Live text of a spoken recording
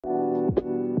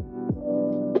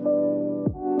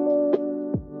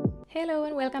Hello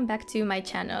and welcome back to my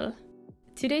channel.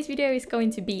 Today's video is going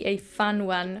to be a fun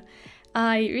one.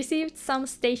 I received some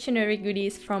stationery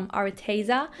goodies from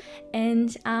Arteza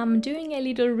and I'm doing a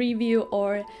little review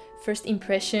or first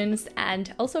impressions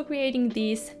and also creating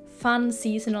these fun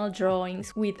seasonal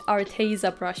drawings with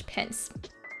Arteza brush pens.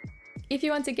 If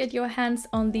you want to get your hands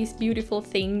on these beautiful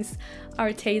things,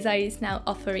 Arteza is now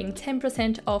offering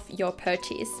 10% off your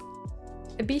purchase.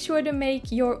 Be sure to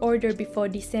make your order before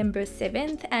December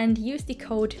 7th and use the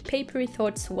code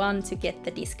PAPERYTHOUGHTS1 to get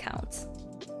the discount.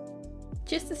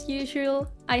 Just as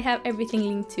usual, I have everything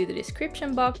linked to the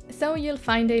description box, so you'll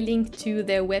find a link to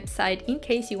their website in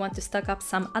case you want to stock up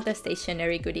some other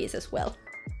stationery goodies as well.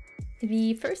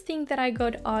 The first thing that I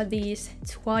got are these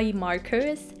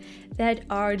TwiMarkers that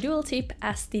are dual tip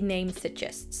as the name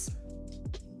suggests.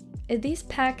 This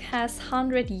pack has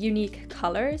 100 unique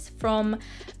colors, from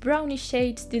brownish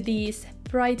shades to these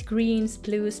bright greens,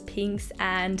 blues, pinks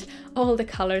and all the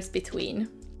colors between.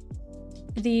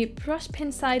 The brush pen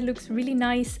side looks really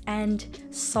nice and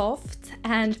soft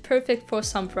and perfect for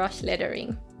some brush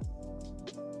lettering.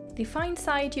 The fine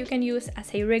side you can use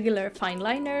as a regular fine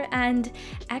liner, and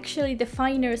actually the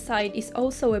finer side is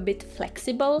also a bit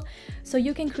flexible, so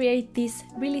you can create this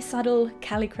really subtle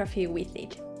calligraphy with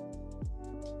it.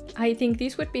 I think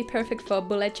this would be perfect for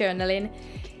bullet journaling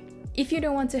if you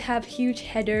don't want to have huge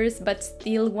headers but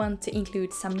still want to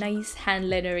include some nice hand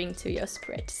lettering to your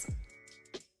spreads.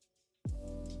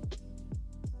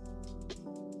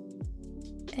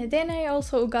 And then I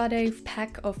also got a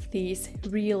pack of these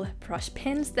real brush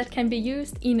pens that can be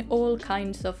used in all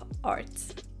kinds of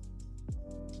arts.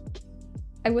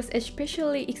 I was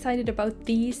especially excited about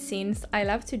these since I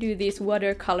love to do these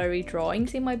watercolory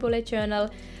drawings in my bullet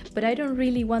journal, but I don't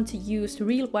really want to use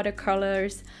real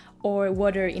watercolors or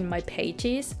water in my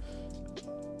pages.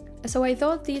 So I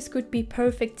thought these could be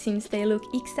perfect since they look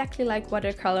exactly like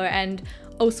watercolor and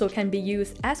also can be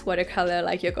used as watercolor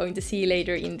like you're going to see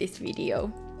later in this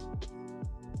video.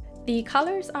 The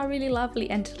colors are really lovely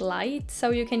and light, so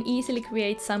you can easily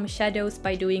create some shadows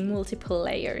by doing multiple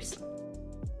layers.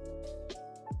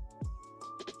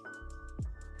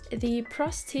 The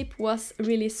brush tip was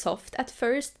really soft at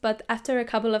first, but after a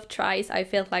couple of tries I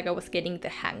felt like I was getting the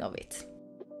hang of it.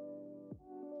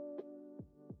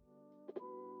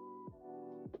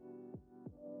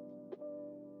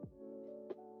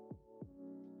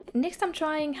 Next I'm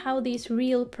trying how these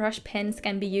real brush pens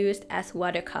can be used as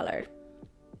watercolor.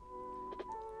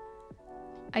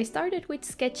 I started with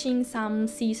sketching some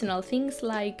seasonal things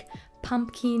like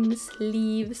pumpkins,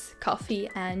 leaves, coffee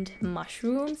and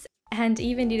mushrooms, and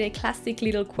even did a classic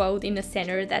little quote in the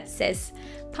center that says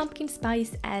pumpkin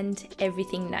spice and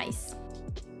everything nice.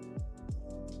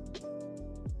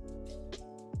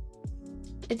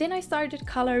 Then I started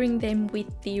coloring them with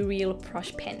the real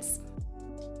brush pens.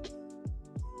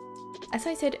 As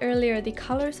I said earlier, the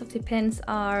colors of the pens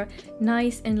are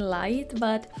nice and light,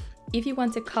 but if you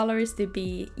want the colors to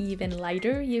be even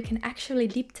lighter, you can actually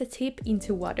dip the tip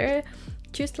into water,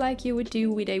 just like you would do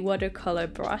with a watercolor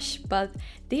brush, but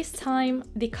this time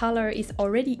the color is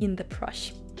already in the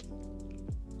brush.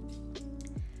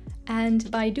 And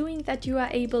by doing that you are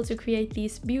able to create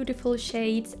these beautiful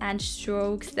shades and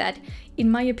strokes that, in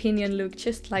my opinion, look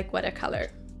just like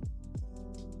watercolor.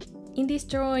 In these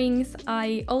drawings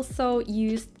I also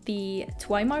used the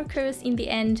TwiMarkers in the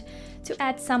end to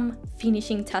add some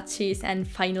finishing touches and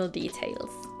final details.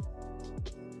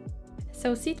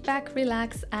 So sit back,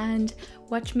 relax and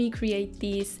watch me create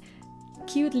these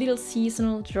cute little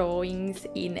seasonal drawings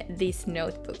in this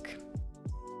notebook.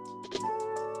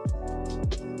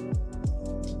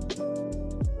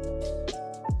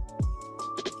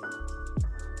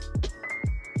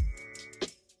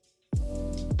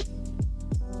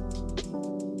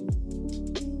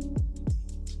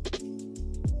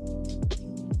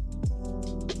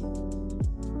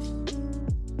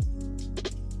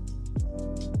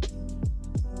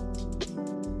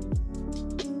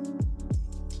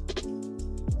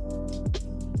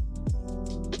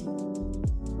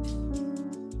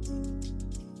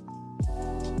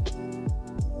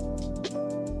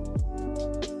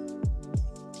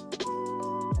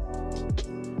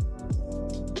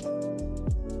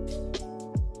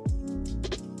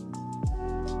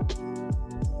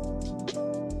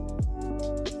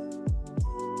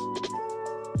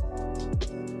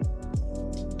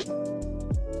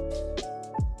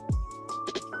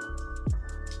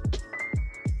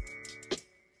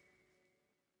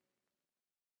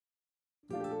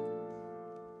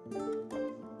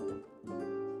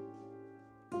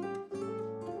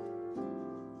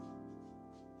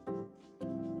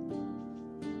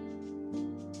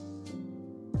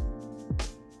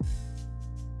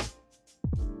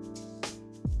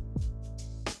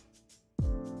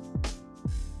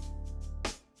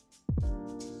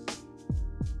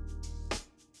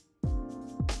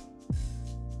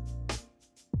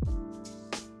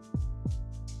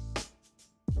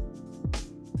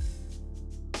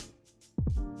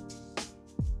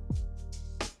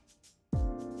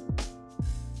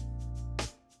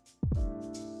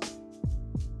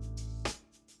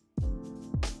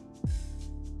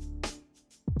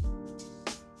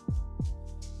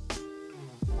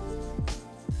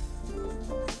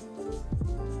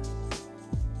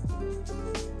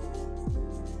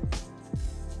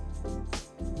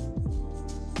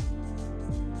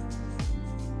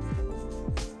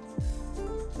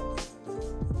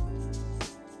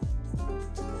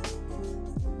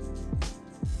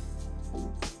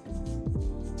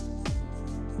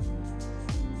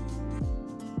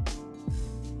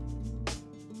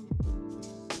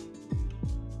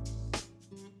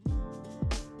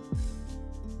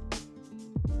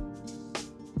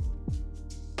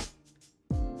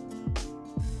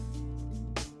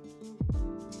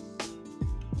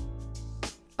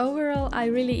 Overall, I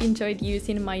really enjoyed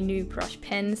using my new brush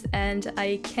pens, and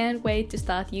I can't wait to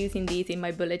start using these in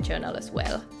my bullet journal as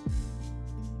well.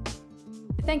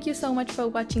 Thank you so much for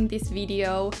watching this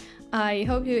video. I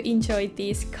hope you enjoyed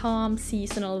these calm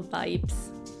seasonal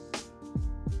vibes.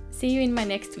 See you in my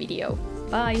next video.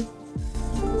 Bye!